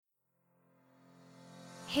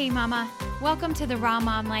Hey Mama, welcome to the Raw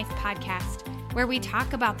Mom Life podcast, where we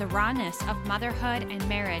talk about the rawness of motherhood and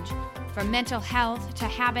marriage, from mental health to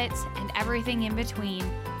habits and everything in between,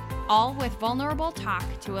 all with vulnerable talk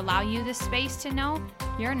to allow you the space to know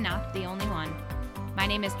you're not the only one. My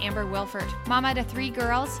name is Amber Wilford, mama to 3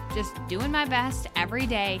 girls, just doing my best every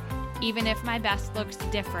day, even if my best looks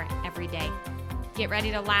different every day. Get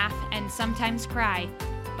ready to laugh and sometimes cry,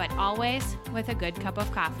 but always with a good cup of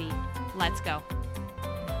coffee. Let's go.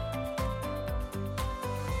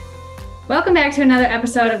 Welcome back to another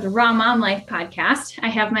episode of the Raw Mom Life podcast. I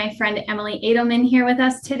have my friend Emily Edelman here with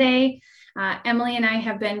us today. Emily and I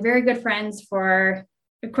have been very good friends for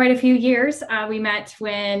quite a few years. We met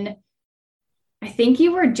when I think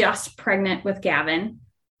you were just pregnant with Gavin,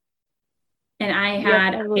 and I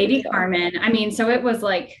had a baby Carmen. So it was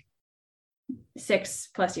like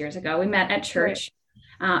 6+ years ago. We met at church. Right.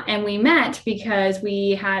 And we met because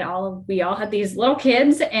we all had these little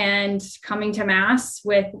kids, and coming to mass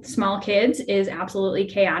with small kids is absolutely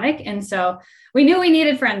chaotic. And so we knew we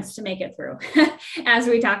needed friends to make it through, as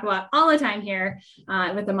we talk about all the time here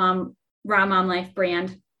with the Raw Mom Life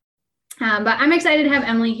brand. But I'm excited to have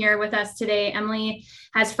Emily here with us today. Emily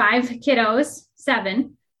has 5 kiddos,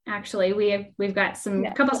 7 actually. We've got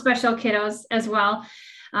couple special kiddos as well.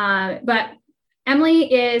 But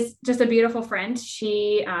Emily is just a beautiful friend.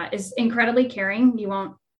 She is incredibly caring. You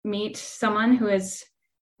won't meet someone who is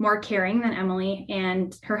more caring than Emily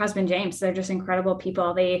and her husband, James. They're just incredible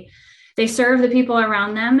people. They serve the people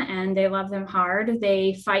around them and they love them hard.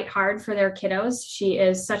 They fight hard for their kiddos. She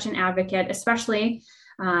is such an advocate, especially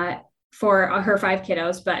for her 5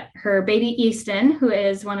 kiddos, but her baby Easton, who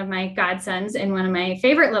is one of my godsons and one of my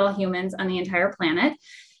favorite little humans on the entire planet.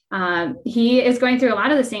 He is going through a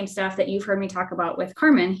lot of the same stuff that you've heard me talk about with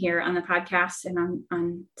Carmen here on the podcast and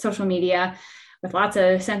on social media, with lots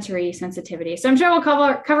of sensory sensitivity. So I'm sure we'll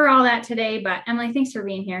cover all that today, but Emily, thanks for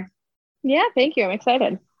being here. Yeah, thank you. I'm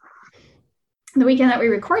excited. The weekend that we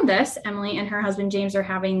record this, Emily and her husband, James, are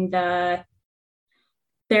having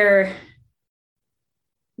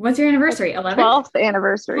what's your anniversary? 11th? 12th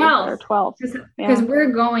anniversary. 12th. Because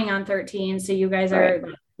we're going on 13. So you guys are,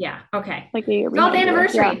 yeah. Okay. Like a 12th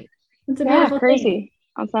anniversary. Yeah. It's a beautiful crazy thing.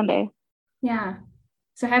 On Sunday. Yeah.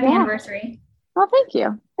 So happy anniversary. Well, thank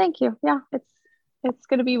you. Thank you. Yeah. It's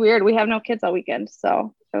going to be weird. We have no kids all weekend.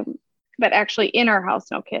 So, but actually in our house,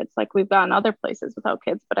 no kids. Like we've gone other places without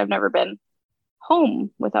kids, but I've never been home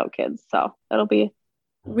without kids. So it'll be,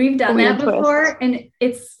 we've done that before, and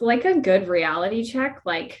it's like a good reality check.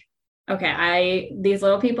 Like, okay, these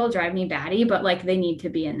little people drive me batty, but like they need to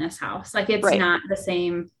be in this house. Like it's not the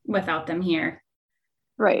same without them here.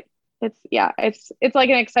 Right. It's like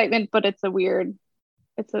an excitement, but it's a weird,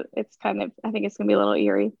 it's kind of, I think it's gonna be a little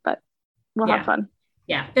eerie, but we'll have fun.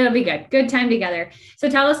 Yeah, it'll be good. Good time together. So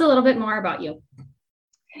tell us a little bit more about you.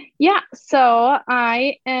 Yeah. So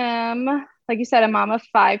I am, like you said, a mom of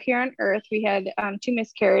 5 here on earth. We had 2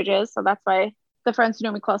 miscarriages. So that's why the friends who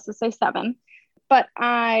know me closest say 7. But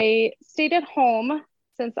I stayed at home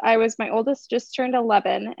since my oldest just turned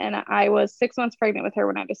 11, and I was 6 months pregnant with her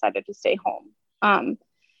when I decided to stay home.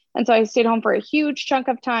 And so I stayed home for a huge chunk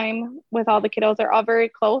of time with all the kiddos. They're all very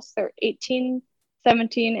close. They're 18,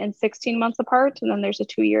 17, and 16 months apart. And then there's a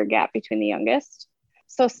 2-year gap between the youngest.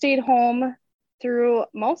 So stayed home through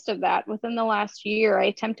most of that. Within the last year, I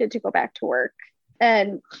attempted to go back to work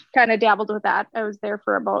and kind of dabbled with that. I was there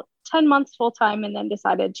for about 10 months full time and then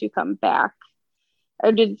decided to come back.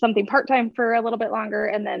 I did something part-time for a little bit longer.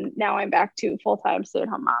 And then now I'm back to full-time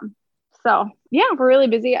stay-at-home mom. So yeah, we're really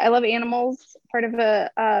busy. I love animals, part of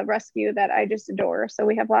a rescue that I just adore. So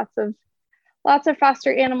we have lots of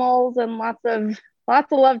foster animals and lots of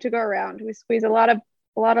love to go around. We squeeze a lot of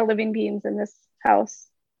living beings in this house.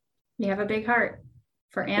 You have a big heart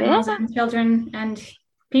for animals and children and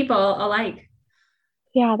people alike.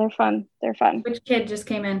 Yeah, they're fun. Which kid just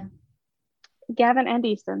came in? Gavin and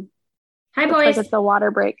Easton. Hi, boys. Like it's a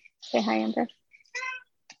water break. Say hi, Amber.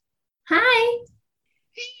 Hi.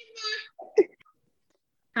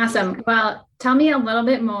 Awesome. Well, tell me a little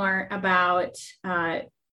bit more about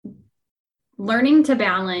learning to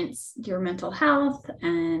balance your mental health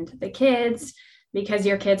and the kids, because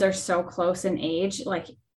your kids are so close in age. Like,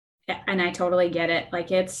 and I totally get it.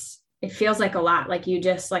 Like it feels like a lot, like you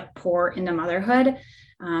just like pour into motherhood,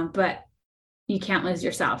 but you can't lose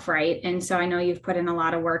yourself. Right. And so I know you've put in a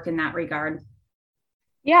lot of work in that regard.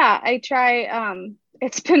 Yeah, I try.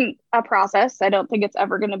 It's been a process. I don't think it's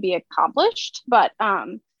ever going to be accomplished, but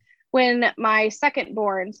when my second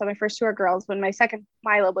born, so my first 2 are girls, when my second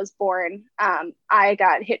Milo was born, I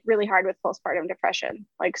got hit really hard with postpartum depression,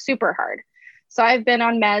 like super hard. So I've been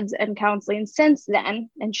on meds and counseling since then,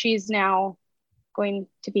 and she's now going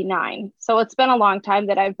to be 9. So it's been a long time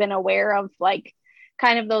that I've been aware of like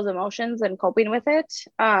kind of those emotions and coping with it.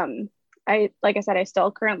 Like I said, I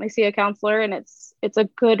still currently see a counselor, and it's a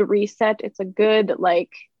good reset. It's a good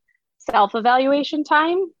like self-evaluation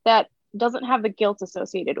time that doesn't have the guilt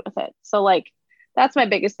associated with it. So like that's my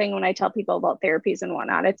biggest thing when I tell people about therapies and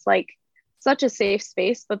whatnot. It's like such a safe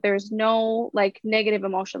space, but there's no like negative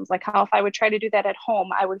emotions. Like how if I would try to do that at home,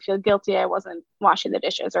 I would feel guilty I wasn't washing the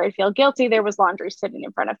dishes, or I'd feel guilty there was laundry sitting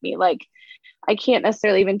in front of me. Like I can't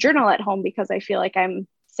necessarily even journal at home because I feel like I'm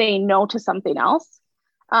saying no to something else.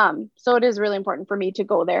 So it is really important for me to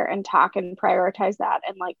go there and talk and prioritize that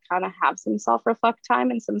and like kind of have some self-reflect time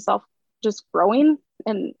and some self just growing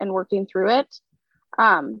and working through it.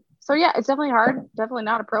 So yeah, it's definitely hard, definitely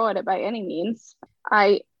not a pro at it by any means.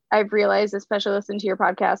 I've realized, especially listening to your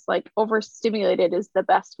podcast, like overstimulated is the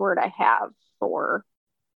best word I have for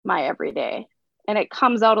my everyday. And it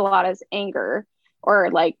comes out a lot as anger,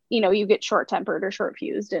 or like, you get short tempered or short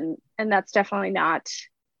fused. And that's definitely not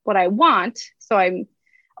what I want. So I'm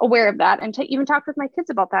aware of that, and to even talk with my kids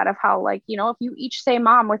about that, of how like, if you each say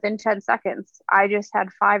mom within 10 seconds, I just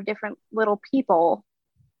had 5 different little people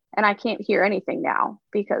and I can't hear anything now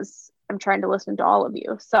because I'm trying to listen to all of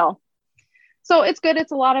you. So it's good.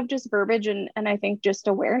 It's a lot of just verbiage and I think just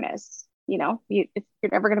awareness. You're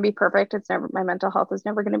never going to be perfect. My mental health is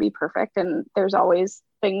never going to be perfect. And there's always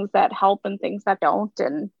things that help and things that don't.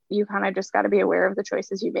 And you kind of just got to be aware of the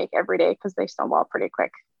choices you make every day because they snowball pretty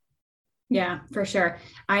quick. Yeah, for sure.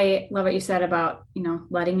 I love what you said about,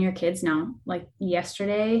 letting your kids know. Like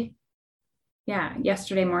yesterday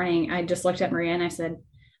morning, I just looked at Maria and I said,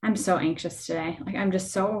 I'm so anxious today. Like, I'm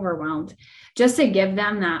just so overwhelmed. Just to give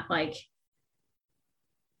them that, like,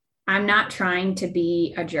 I'm not trying to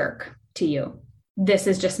be a jerk to you. This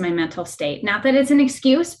is just my mental state. Not that it's an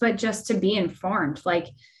excuse, but just to be informed. Like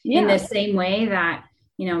in the same way that,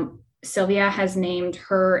 Sylvia has named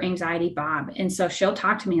her anxiety Bob. And so she'll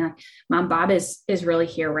talk to me like, Mom, Bob is really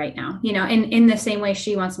here right now. In the same way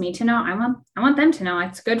she wants me to know, I want them to know.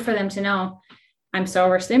 It's good for them to know I'm so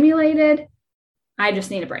overstimulated. I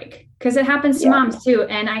just need a break, because it happens to moms too.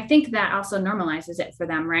 And I think that also normalizes it for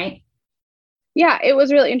them, right? Yeah, it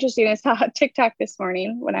was really interesting. I saw a TikTok this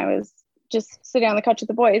morning when I was just sitting on the couch with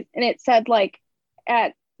the boys, and it said like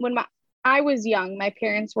when I was young, my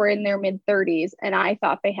parents were in their mid-30s and I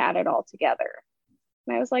thought they had it all together.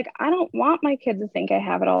 And I was like, I don't want my kids to think I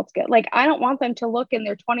have it all together. Like, I don't want them to look in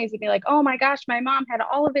their 20s and be like, oh my gosh, my mom had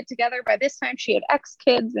all of it together. By this time she had X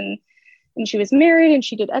kids and she was married and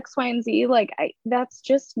she did X, Y, and Z. Like, that's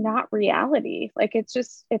just not reality. Like,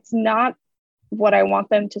 it's not what I want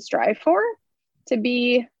them to strive for, to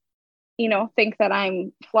be, think that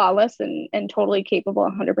I'm flawless and totally capable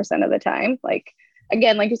 100% of the time. Like,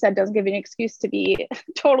 again, like you said, doesn't give you an excuse to be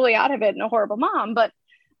totally out of it and a horrible mom, but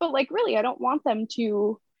like, really, I don't want them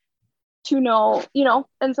to know,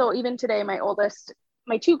 and so even today, my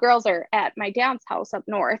 2 girls are at my dad's house up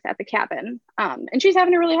north at the cabin. And she's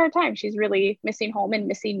having a really hard time. She's really missing home and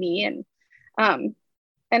missing me. And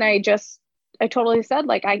I totally said,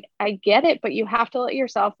 like, I get it, but you have to let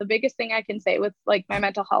yourself, the biggest thing I can say with like my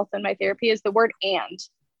mental health and my therapy is the word "and"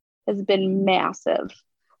 has been massive.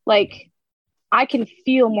 Like, I can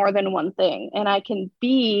feel more than one thing, and I can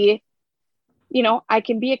be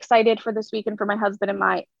excited for this weekend for my husband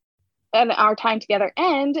and our time together.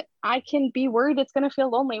 And I can be worried it's going to feel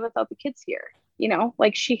lonely without the kids here.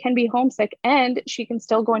 Like, she can be homesick and she can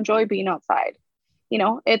still go enjoy being outside.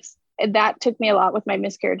 That took me a lot with my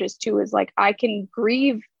miscarriages too, is like, I can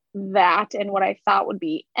grieve that and what I thought would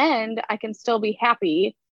be, and I can still be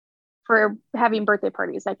happy for having birthday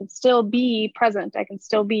parties. I can still be present. I can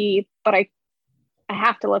still be, but I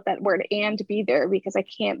have to let that word "and" be there, because it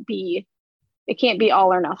can't be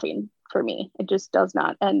all or nothing for me. It just does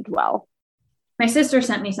not end well. My sister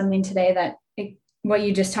sent me something today that what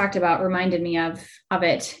you just talked about reminded me of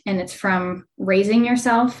it. And it's from Raising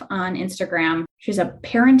Yourself on Instagram. She's a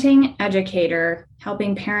parenting educator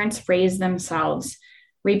helping parents raise themselves,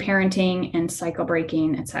 reparenting and cycle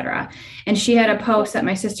breaking, etc. And she had a post that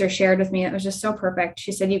my sister shared with me that was just so perfect.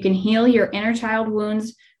 She said, you can heal your inner child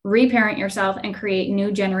wounds, reparent yourself, and create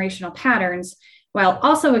new generational patterns while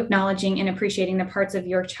also acknowledging and appreciating the parts of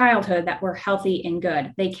your childhood that were healthy and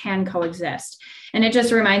good. They can coexist. And it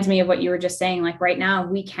just reminds me of what you were just saying. Like, right now,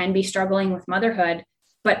 we can be struggling with motherhood,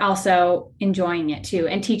 but also enjoying it too,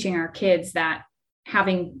 and teaching our kids that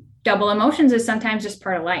having double emotions is sometimes just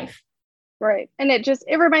part of life. Right. And it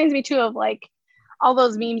reminds me too of like all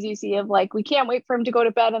those memes you see of like, we can't wait for him to go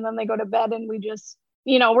to bed, and then they go to bed and we just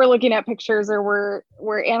we're looking at pictures or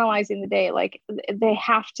we're analyzing the day, like they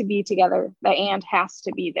have to be together. The and has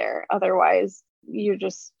to be there. Otherwise you're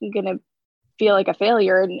just going to feel like a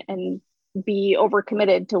failure and be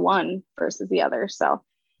overcommitted to one versus the other. So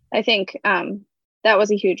I think that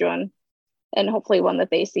was a huge one, and hopefully one that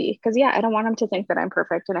they see. Because I don't want them to think that I'm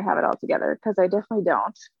perfect and I have it all together, because I definitely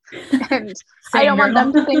don't. And I don't want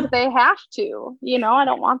them to think they have to. I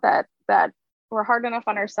don't want that we're hard enough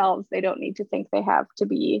on ourselves. They don't need to think they have to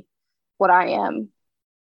be what I am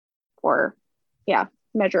or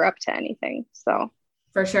measure up to anything. So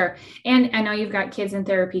for sure. And I know you've got kids in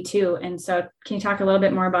therapy too. And so can you talk a little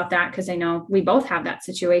bit more about that? Because I know we both have that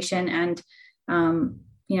situation. And,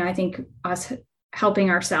 I think us helping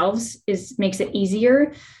ourselves makes it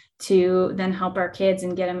easier to then help our kids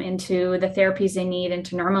and get them into the therapies they need, and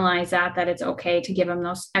to normalize that it's okay to give them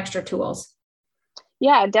those extra tools.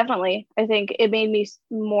 Yeah, definitely. I think it made me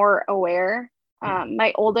more aware.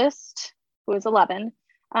 My oldest, who is 11,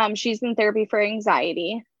 she's in therapy for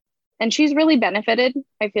anxiety, and she's really benefited.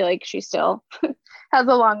 I feel like she still has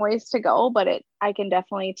a long ways to go, but I can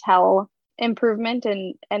definitely tell improvement.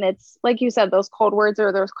 And it's like you said, those code words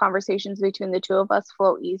or those conversations between the two of us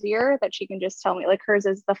flow easier, that she can just tell me, like hers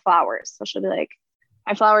is the flowers. So she'll be like,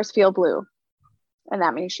 my flowers feel blue, and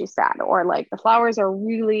that means she's sad. Or like, the flowers are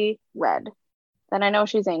really red. Then I know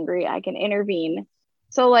she's angry. I can intervene.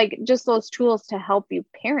 So like, just those tools to help you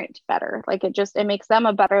parent better. Like it makes them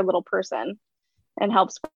a better little person and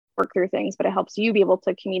helps work through things, but it helps you be able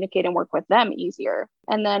to communicate and work with them easier.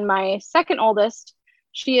 And then my second oldest,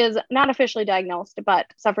 she is not officially diagnosed, but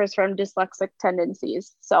suffers from dyslexic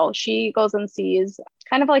tendencies. So she goes and sees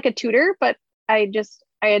kind of like a tutor, but I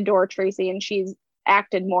adore Tracy, and she's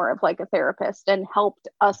acted more of like a therapist and helped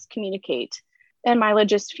us communicate. And Mila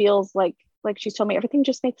just feels like she's told me everything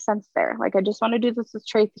just makes sense there. Like, I just want to do this with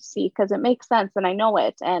Tracy because it makes sense and I know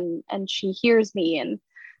it, and she hears me. And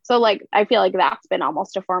so like, I feel like that's been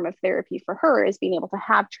almost a form of therapy for her, is being able to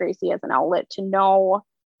have Tracy as an outlet to know,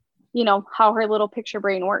 how her little picture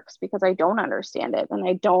brain works, because I don't understand it and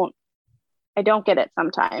I don't get it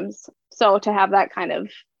sometimes. So to have that kind of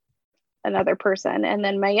another person. And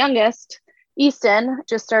then my youngest, Easton,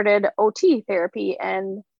 just started OT therapy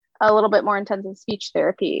and a little bit more intensive speech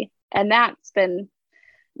therapy. And that's been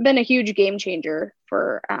a huge game changer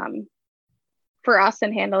for us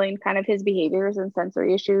in handling kind of his behaviors and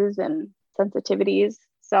sensory issues and sensitivities.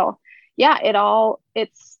 So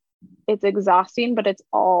it's exhausting, but it's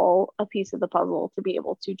all a piece of the puzzle to be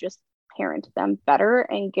able to just parent them better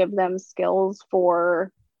and give them skills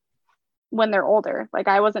for when they're older. Like,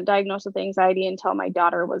 I wasn't diagnosed with anxiety until my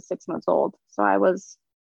daughter was 6 months old. So I was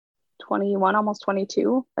 21, almost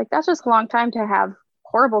 22. Like, that's just a long time to have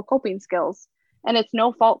horrible coping skills. And it's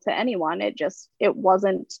no fault to anyone. It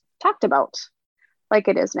wasn't talked about like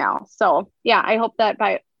it is now. So I hope that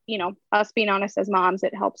by, us being honest as moms,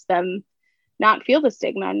 it helps them not feel the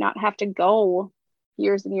stigma and not have to go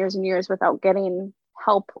years and years and years without getting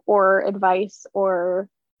help or advice or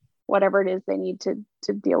whatever it is they need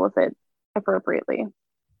to deal with it appropriately.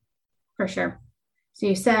 For sure. So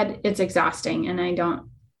you said it's exhausting, and I don't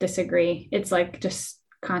disagree. It's like just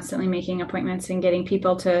constantly making appointments and getting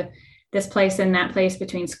people to this place and that place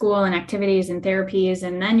between school and activities and therapies.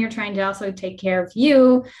 And then you're trying to also take care of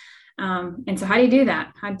you. And so how do you do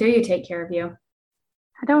that? How do you take care of you?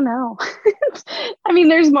 I don't know. I mean,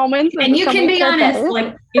 there's moments. And you can be honest.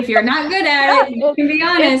 Like, if you're not good at it, you can be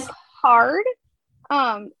honest. It's hard.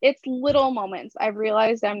 It's little moments. I've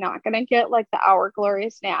realized I'm not going to get like the hour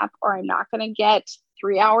glorious nap, or I'm not going to get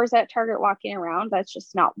 3 hours at Target walking around. That's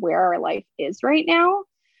just not where our life is right now.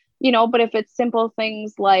 But if it's simple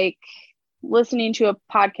things like listening to a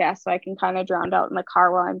podcast so I can kind of drown out in the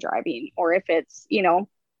car while I'm driving, or if it's,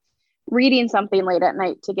 reading something late at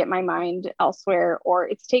night to get my mind elsewhere, or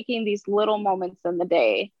it's taking these little moments in the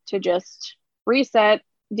day to just reset,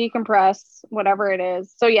 decompress, whatever it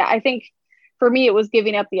is. So I think for me, it was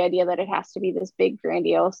giving up the idea that it has to be this big,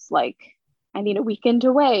 grandiose, like, I need a weekend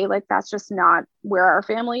away. Like, that's just not where our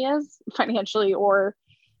family is financially, or,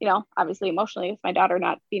 obviously emotionally, with my daughter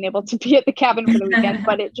not being able to be at the cabin for the weekend.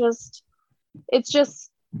 But it's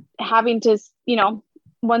just having to,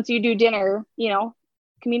 once you do dinner,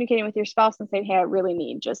 communicating with your spouse and saying, hey, I really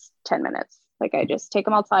need just 10 minutes. Like, I just take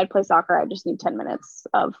them outside, play soccer. I just need 10 minutes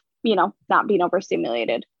of, not being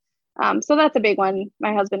overstimulated. So that's a big one.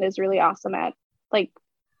 My husband is really awesome at like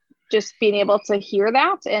just being able to hear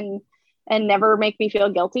that and never make me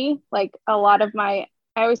feel guilty. Like, a lot of I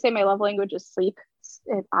always say my love language is sleep.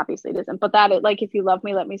 It obviously isn't, but like, if you love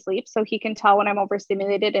me, let me sleep. So he can tell when I'm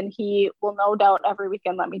overstimulated, and he will no doubt every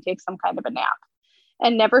weekend let me take some kind of a nap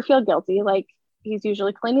and never feel guilty. Like, he's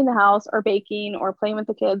usually cleaning the house or baking or playing with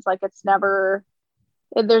the kids. Like there's never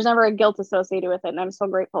a guilt associated with it. And I'm so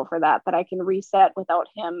grateful for that I can reset without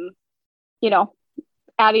him,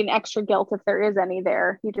 adding extra guilt if there is any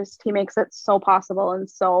there. He makes it so possible. And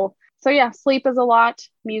so yeah, sleep is a lot.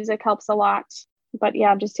 Music helps a lot. But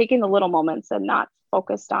yeah, just taking the little moments and not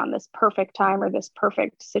focused on this perfect time or this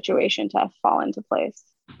perfect situation to fall into place.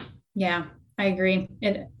 Yeah, I agree.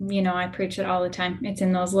 I preach it all the time. It's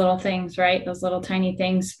in those little things, right? Those little tiny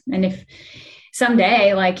things. And if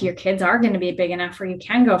someday like your kids are going to be big enough where you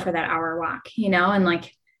can go for that hour walk, and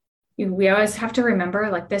like we always have to remember,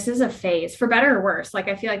 like, this is a phase, for better or worse. Like,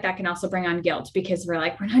 I feel like that can also bring on guilt because we're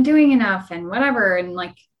like, we're not doing enough and whatever. And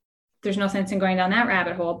like, there's no sense in going down that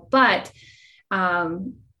rabbit hole. But,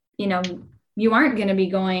 you aren't going to be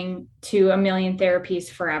going to a million therapies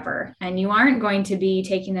forever, and you aren't going to be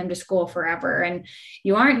taking them to school forever, and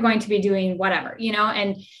you aren't going to be doing whatever,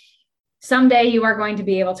 and someday you are going to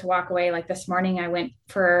be able to walk away. Like this morning, I went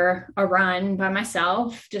for a run by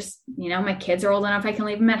myself. Just, my kids are old enough, I can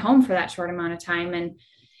leave them at home for that short amount of time.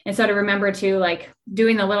 And so to remember to like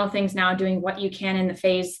doing the little things now, doing what you can in the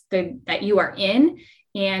phase that you are in,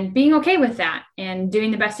 and being okay with that and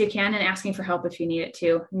doing the best you can and asking for help if you need it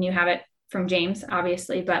too. And you have it from James,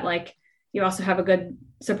 obviously, but like you also have a good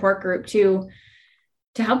support group to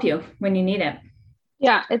help you when you need it.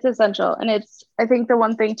 Yeah, it's essential. And I think the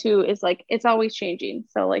one thing too is like, it's always changing.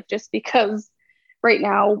 So like, just because right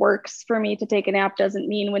now works for me to take a nap doesn't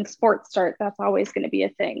mean when sports start, that's always going to be a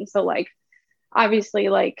thing. So like, obviously,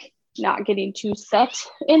 like not getting too set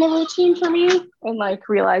in a routine for me, and like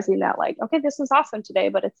realizing that like, okay, this was awesome today,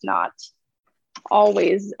 but it's not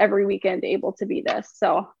always every weekend able to be this.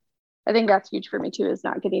 So I think that's huge for me too, is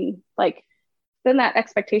not getting like, then that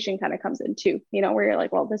expectation kind of comes in too, where you're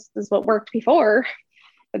like, well, this is what worked before,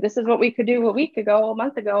 but this is what we could do a week ago, a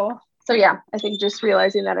month ago. So yeah, I think just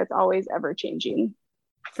realizing that it's always ever changing.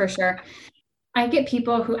 For sure. I get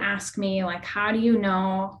people who ask me like, how do you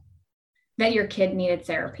know that your kid needed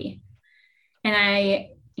therapy? And I,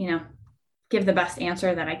 give the best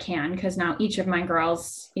answer that I can, because now each of my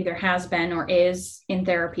girls either has been or is in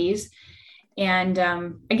therapies. And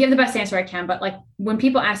I give the best answer I can. But like, when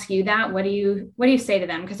people ask you that, what do you say to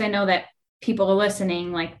them? Because I know that people are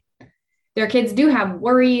listening, like their kids do have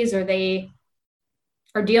worries, or they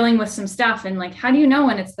are dealing with some stuff. And like, how do you know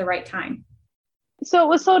when it's the right time? So it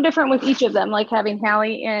was so different with each of them, like having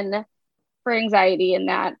Hallie in for anxiety, and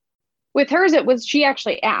that with hers, she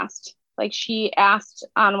actually asked, she asked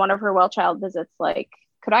on one of her well child visits, like,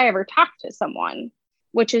 could I ever talk to someone?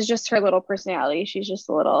 Which is just her little personality. She's just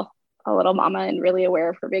a little mama and really aware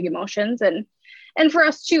of her big emotions. And for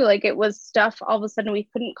us too, like it was stuff all of a sudden we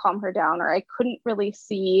couldn't calm her down, or I couldn't really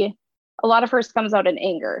see. A lot of hers comes out in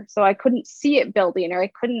anger. So I couldn't see it building, or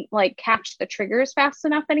I couldn't like catch the triggers fast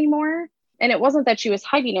enough anymore. And it wasn't that she was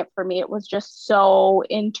hiding it from me. It was just so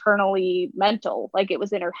internally mental. Like it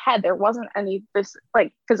was in her head. There wasn't any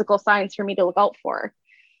like physical signs for me to look out for.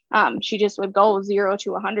 She just would go 0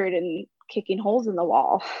 to 100 and kicking holes in the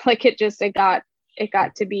wall. Like it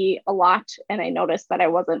got to be a lot. And I noticed that I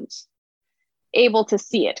wasn't able to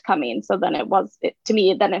see it coming. So then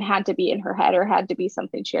then it had to be in her head, or had to be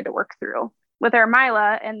something she had to work through. With our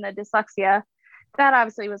Mila and the dyslexia, that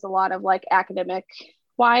obviously was a lot of like academic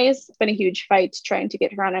wise. It's been a huge fight trying to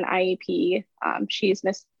get her on an IEP. She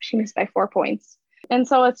missed by 4 points. And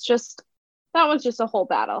so that was just a whole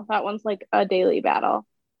battle. That one's like a daily battle.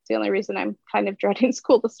 It's the only reason I'm kind of dreading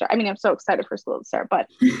school to start. I mean, I'm so excited for school to start,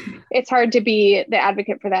 but it's hard to be the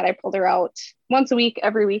advocate for that. I pulled her out once a week,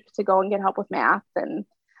 every week, to go and get help with math. And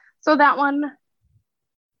so that one,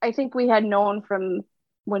 I think we had known from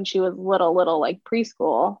when she was little, like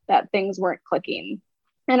preschool, that things weren't clicking.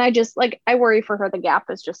 And I worry for her. The gap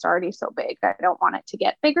is just already so big. I don't want it to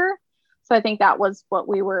get bigger. So I think that was what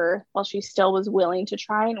she still was willing to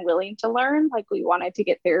try and willing to learn. Like we wanted to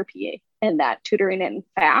get therapy and that tutoring in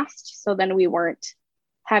fast. So then we weren't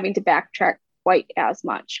having to backtrack quite as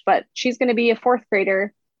much. But she's going to be a 4th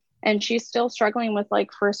grader, and she's still struggling with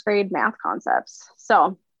like 1st grade math concepts.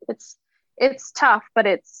 So it's tough, but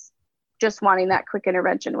it's just wanting that quick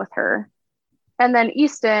intervention with her. And then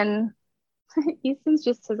Easton's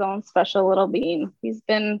just his own special little being. He's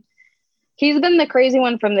been the crazy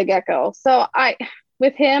one from the get-go. So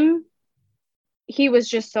with him, he was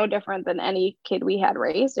just so different than any kid we had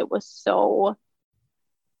raised.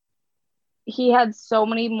 He had so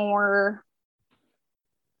many more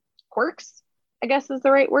quirks, I guess is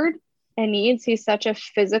the right word, and needs. He's such a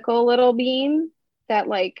physical little being that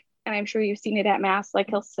like, and I'm sure you've seen it at mass, like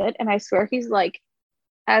he'll sit and I swear he's like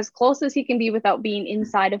as close as he can be without being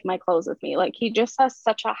inside of my clothes with me. Like he just has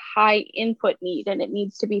such a high input need and it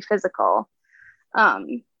needs to be physical.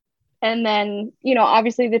 And then,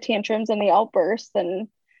 obviously the tantrums and the outbursts, and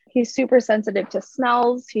he's super sensitive to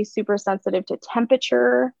smells. He's super sensitive to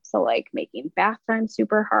temperature. So like making bath time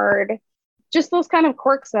super hard, just those kind of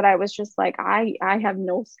quirks that I was just like, I have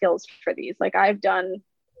no skills for these. Like I've been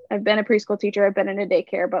a preschool teacher, I've been in a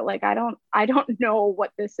daycare, but like, I don't know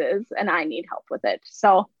what this is and I need help with it.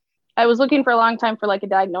 So I was looking for a long time for like a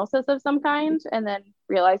diagnosis of some kind, and then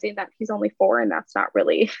realizing that he's only 4 and that's not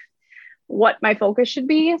really what my focus should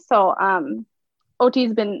be. So OT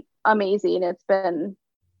has been amazing. It's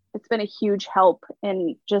been a huge help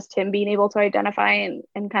in just him being able to identify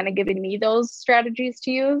and kind of giving me those strategies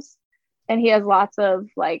to use. And he has lots of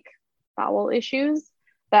like bowel issues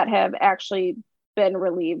that have actually been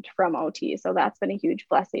relieved from OT. So that's been a huge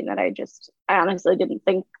blessing that I honestly didn't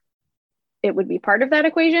think it would be part of that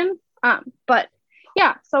equation. But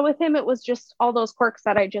yeah, so with him, it was just all those quirks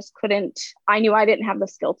that I knew I didn't have the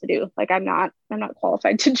skill to do. Like I'm not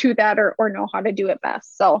qualified to do that or know how to do it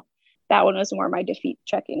best. So that one was more my defeat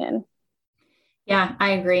checking in. Yeah,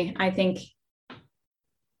 I agree. I think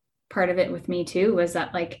part of it with me too was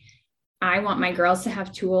that like, I want my girls to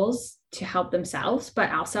have tools to help themselves,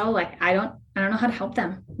 but also like, I don't know how to help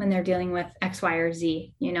them when they're dealing with X, Y, or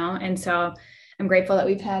Z, And so I'm grateful that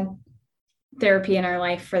we've had therapy in our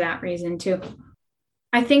life for that reason too.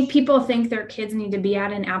 I think people think their kids need to be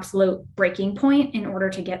at an absolute breaking point in order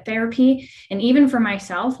to get therapy. And even for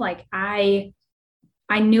myself, like I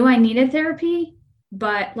knew I needed therapy,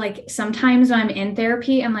 but like sometimes when I'm in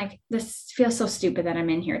therapy, I'm like, this feels so stupid that I'm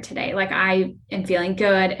in here today. Like I am feeling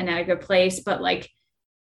good and at a good place, but like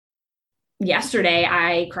yesterday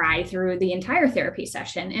I cried through the entire therapy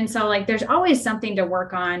session. And so like, there's always something to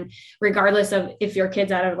work on, regardless of if your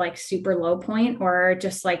kid's at a like super low point or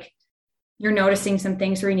just like you're noticing some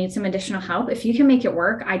things where you need some additional help. If you can make it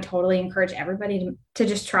work, I totally encourage everybody to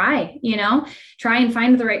just try and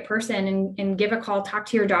find the right person and give a call, talk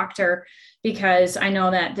to your doctor, because I know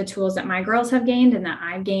that the tools that my girls have gained and that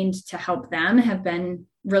I've gained to help them have been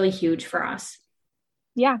really huge for us.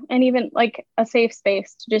 Yeah. And even like a safe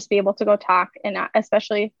space to just be able to go talk. And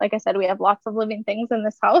especially, like I said, we have lots of living things in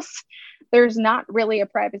this house. There's not really a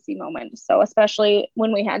privacy moment. So especially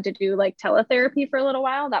when we had to do like teletherapy for a little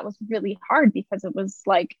while, that was really hard because it was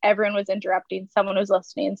like everyone was interrupting, someone was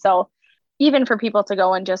listening. So even for people to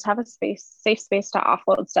go and just have a safe space to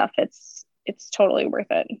offload stuff, it's totally worth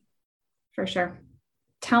it. For sure.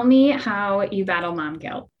 Tell me how you battle mom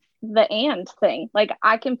guilt. The and thing, like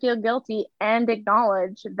I can feel guilty and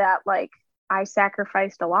acknowledge that like I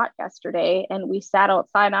sacrificed a lot yesterday and we sat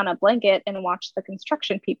outside on a blanket and watched the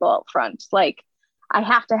construction people out front. Like I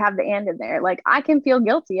have to have the and in there. Like I can feel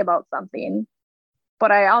guilty about something,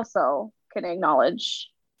 but I also can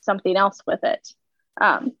acknowledge something else with it.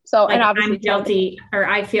 So like, and obviously I'm guilty or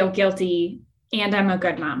I feel guilty and I'm a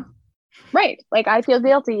good mom. Right. Like I feel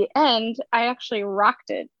guilty and I actually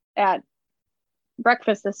rocked it at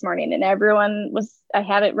breakfast this morning and I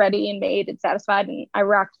had it ready and made and satisfied and I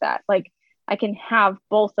rocked that. Like I can have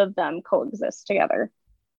both of them coexist together.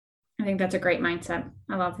 I think that's a great mindset.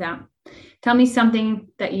 I love that. Tell me something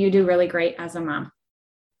that you do really great as a mom.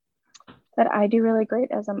 That I do really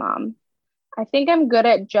great as a mom. I think I'm good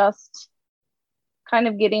at just kind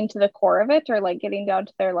of getting to the core of it, or like getting down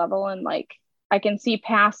to their level, and like I can see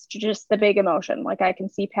past just the big emotion. Like I can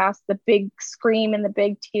see past the big scream and the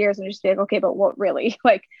big tears and just be like, okay, but what really?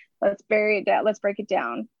 Like, let's bury it down. Let's break it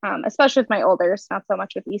down. Especially with my oldest, not so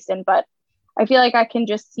much with Easton, but I feel like I can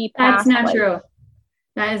just see past. That's not true.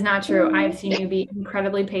 That is not true. I've seen you be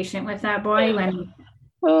incredibly patient with that boy when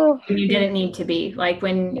you didn't need to be. Like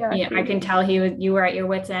when I can tell you were at your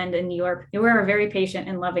wit's end, and you were a very patient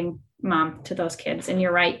and loving mom to those kids. And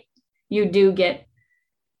you're right. You do get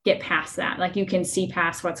past that. Like you can see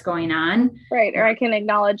past what's going on. Right. Or I can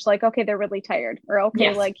acknowledge like, okay, they're really tired, or okay,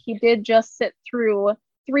 yes, like he did just sit through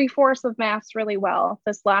 3/4 of mass really well.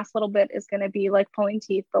 This last little bit is going to be like pulling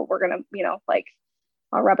teeth, but we're going to, like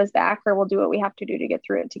I'll rub his back, or we'll do what we have to do to get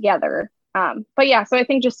through it together. But yeah, so I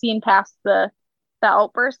think just seeing past the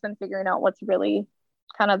outburst and figuring out what's really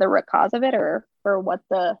kind of the root cause of it, or what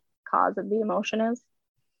the cause of the emotion is.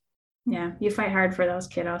 Yeah. You fight hard for those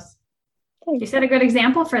kiddos. You set a good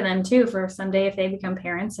example for them too, for someday if they become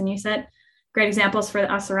parents, and you set great examples for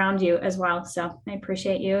us around you as well. So I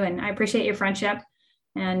appreciate you, and I appreciate your friendship.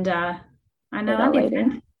 And I love you,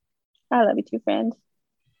 friend. I love you too, friend. Do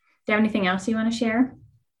you have anything else you want to share?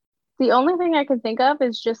 The only thing I can think of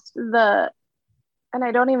is just and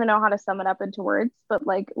I don't even know how to sum it up into words, but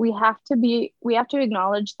like we have to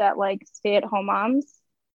acknowledge that like stay-at-home moms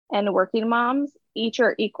and working moms, each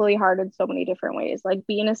are equally hard in so many different ways. Like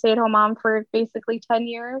being a stay-at-home mom for basically 10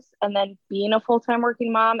 years and then being a full-time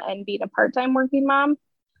working mom and being a part-time working mom,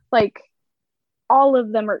 like all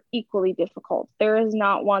of them are equally difficult. There is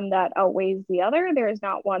not one that outweighs the other. There is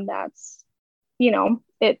not one that's,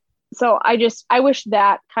 it. So I wish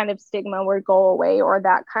that kind of stigma would go away, or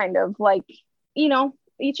that kind of like,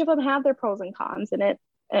 each of them have their pros and cons, and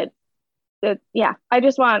yeah,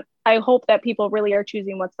 I hope that people really are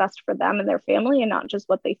choosing what's best for them and their family and not just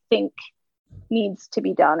what they think needs to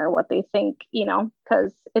be done or what they think,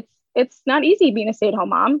 because it's not easy being a stay-at-home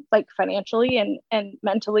mom, like financially and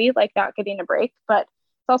mentally, like not getting a break, but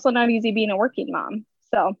it's also not easy being a working mom.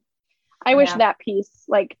 So I wish that piece,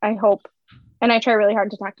 like, I hope, and I try really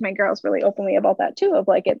hard to talk to my girls really openly about that too, of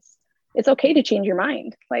like, it's okay to change your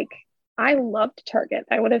mind. Like, I loved Target.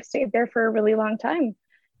 I would have stayed there for a really long time.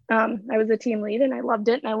 I was a team lead and I loved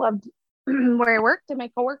it. And I loved where I worked and my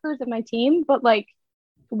coworkers and my team, but like,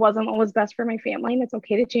 it wasn't what was best for my family. And it's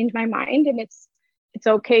okay to change my mind. And it's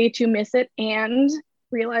okay to miss it and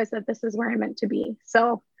realize that this is where I'm meant to be.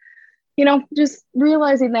 So, just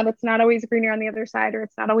realizing that it's not always greener on the other side, or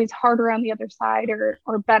it's not always harder on the other side, or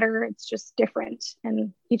better. It's just different.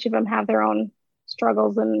 And each of them have their own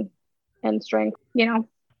struggles and strength,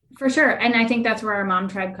 For sure. And I think that's where our mom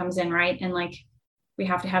tribe comes in, right? And like, we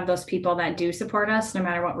have to have those people that do support us no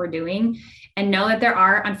matter what we're doing, and know that there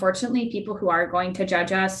are, unfortunately, people who are going to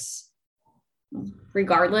judge us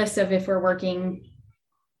regardless of if we're working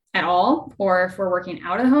at all or if we're working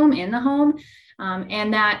out of the home, in the home.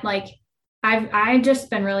 And that, like, I've just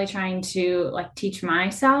been really trying to like teach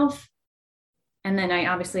myself. And then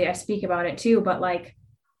I speak about it too, but like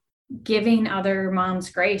giving other moms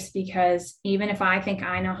grace, because even if I think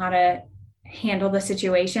I know how to handle the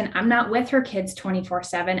situation, I'm not with her kids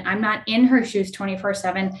 24/7. I'm not in her shoes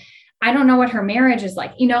 24/7. I don't know what her marriage is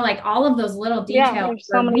like, like all of those little details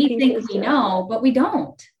so we think we know, but we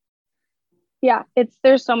don't. Yeah,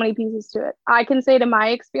 there's so many pieces to it. I can say to my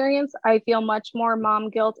experience, I feel much more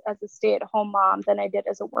mom guilt as a stay-at-home mom than I did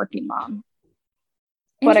as a working mom.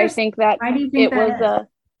 But I think that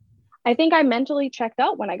I think I mentally checked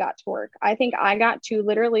out when I got to work. I think I got to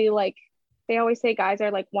literally, like, they always say guys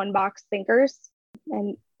are like one box thinkers,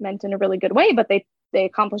 and meant in a really good way, but they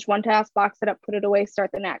accomplish one task, box it up, put it away,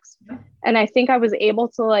 start the next. And I think I was able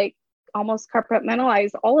to like almost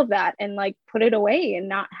compartmentalize all of that and like put it away and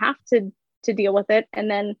not have to deal with it. And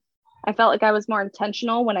then I felt like I was more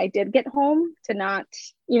intentional when I did get home to not,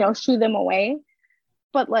 shoo them away.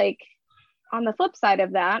 But like on the flip side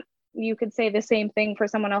of that, you could say the same thing for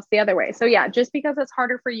someone else the other way. So yeah, just because it's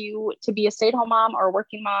harder for you to be a stay-at-home mom or a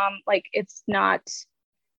working mom, like it's not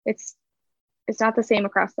the same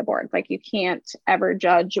across the board. Like you can't ever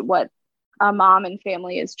judge what a mom and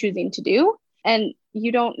family is choosing to do. And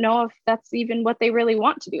you don't know if that's even what they really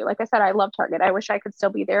want to do. Like I said, I love Target. I wish I could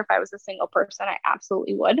still be there if I was a single person. I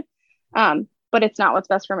absolutely would. But it's not what's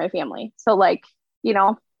best for my family. So like,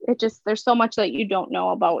 there's so much that you don't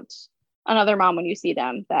know about another mom when you see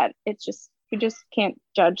them, that you just can't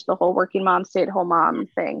judge the whole working mom, stay-at-home mom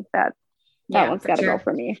thing. That one's got to go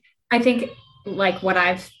for me. I think like what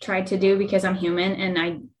I've tried to do, because I'm human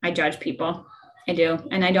and I judge people. I do.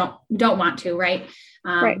 And I don't want to. Right.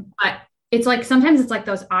 Right. But it's like, sometimes it's like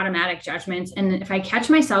those automatic judgments. And if I catch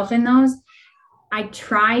myself in those, I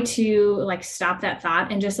try to like stop that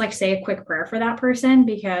thought and just like say a quick prayer for that person,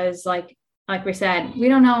 because like we said, we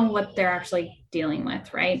don't know what they're actually dealing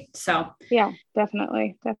with. Right. So yeah,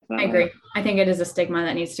 definitely. I agree. I think it is a stigma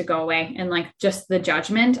that needs to go away. And like just the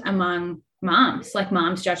judgment among moms, like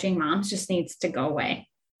moms judging moms, just needs to go away.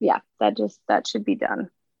 Yeah. That should be done.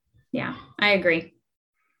 Yeah, I agree.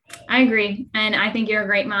 And I think you're a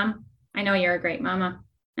great mom. I know you're a great mama,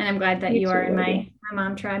 and I'm glad that you are in my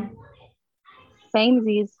mom tribe.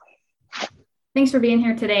 Samesies. Thanks for being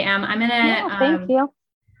here today, Em. I'm going to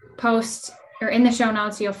post, or in the show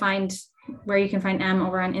notes, you'll find where you can find Em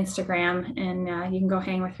over on Instagram, and you can go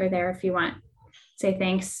hang with her there if you want. Say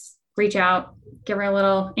thanks, reach out, give her a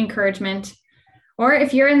little encouragement. Or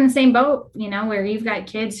if you're in the same boat, where you've got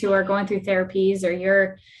kids who are going through therapies, or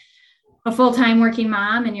you're a full-time working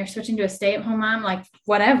mom and you're switching to a stay-at-home mom, like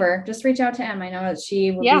whatever, just reach out to Em. I know that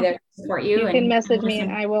she will be there to support you. You can message me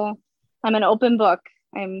and I will. I'm an open book.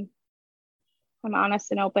 I'm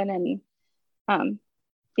honest and open, and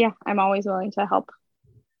I'm always willing to help.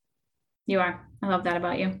 You are. I love that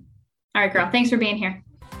about you. All right, girl. Thanks for being here.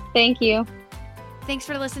 Thank you. Thanks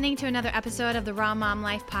for listening to another episode of the Raw Mom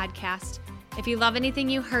Life podcast. If you love anything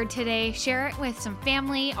you heard today, share it with some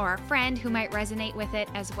family or a friend who might resonate with it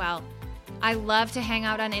as well. I love to hang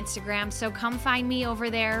out on Instagram, so come find me over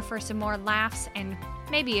there for some more laughs and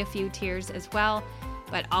maybe a few tears as well,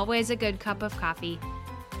 but always a good cup of coffee.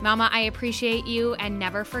 Mama, I appreciate you, and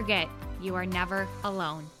never forget, you are never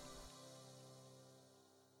alone.